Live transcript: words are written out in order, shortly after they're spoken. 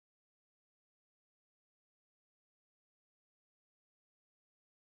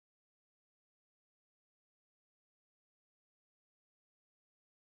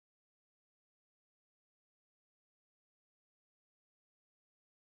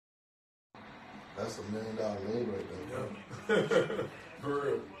That's $1 million name right there. Yeah. For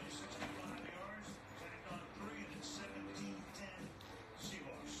real.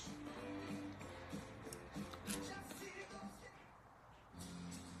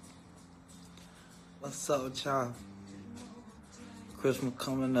 What's up with y'all? Christmas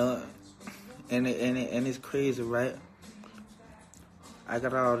coming up, and it's crazy, right? I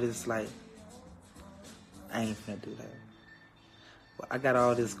got all this, like, I ain't finna do that. But I got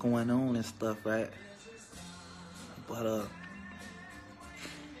all this going on and stuff, right? But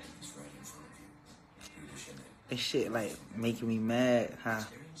this shit like making me mad, huh?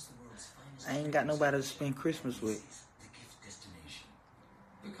 I ain't got nobody to spend Christmas with.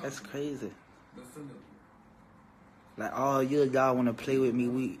 That's crazy. Like all year y'all wanna play with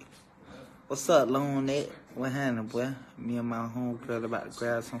me. What's up, Lone Net? What happened, boy? Me and my homegirl about to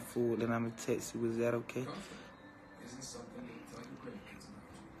grab some food, and I'ma text you. Is that okay?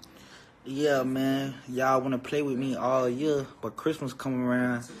 Yeah, man. Y'all wanna play with me all year, but Christmas come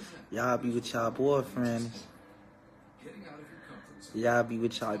around, y'all be with y'all boyfriends. Y'all be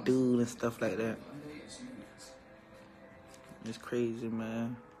with y'all dude and stuff like that. It's crazy,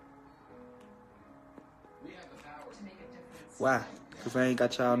 man. Why? Because I ain't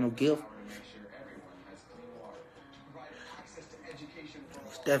got y'all no gift.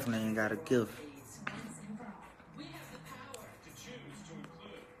 Definitely ain't got a gift.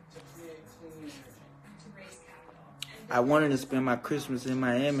 I wanted to spend my Christmas in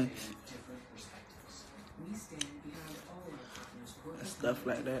Miami. And stuff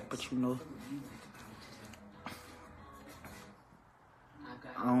like that, but you know,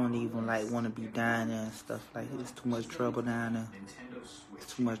 I don't even like want to be down there and stuff like that. It's too much trouble down there.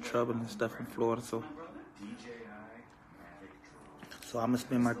 It's too much trouble and stuff in Florida, so I'm gonna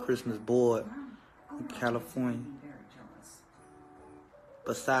spend my Christmas bored in California.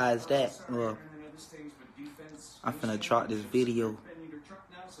 Besides that, I'm finna drop this video.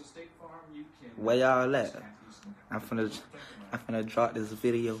 Where y'all at? I'm finna drop this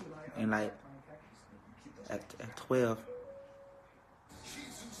video in like at 12.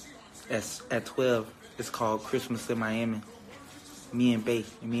 At 12, it's called Christmas in Miami. Me and Bay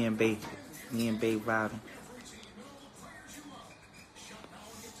vibing.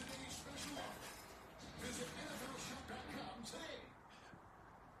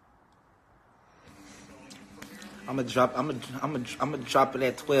 I'm gonna drop it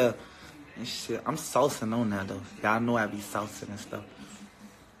at 12 and shit. I'm saucing on that though. Y'all know I be saucing and stuff.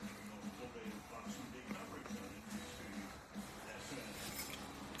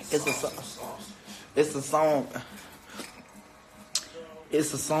 It's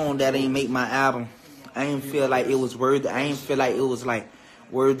a song that ain't make my album. I ain't feel like it was worthy. I ain't feel like it was like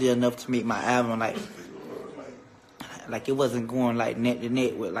worthy enough to make my album. Like it wasn't going like neck to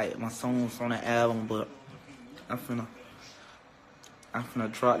neck with like my songs on the album. But I'm finna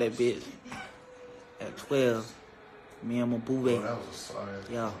drop that bitch at 12. Me and my boo baby.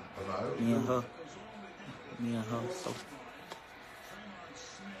 Yeah. Me and her. So.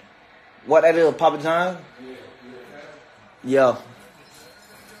 What that is, Papa John? Yeah.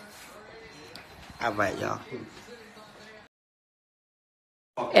 All right, y'all.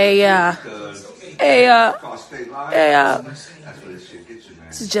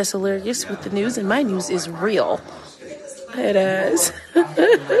 This is Jess Hilarious with the news, and my news is real. It is.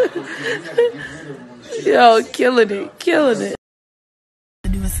 Yo, killing it. Do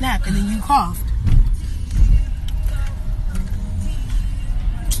a snap, and then you coughed.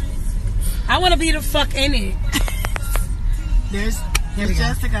 I want to be the fuck in it. There's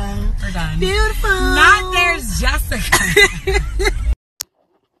Jessica. We're done. Beautiful. Not there's Jessica.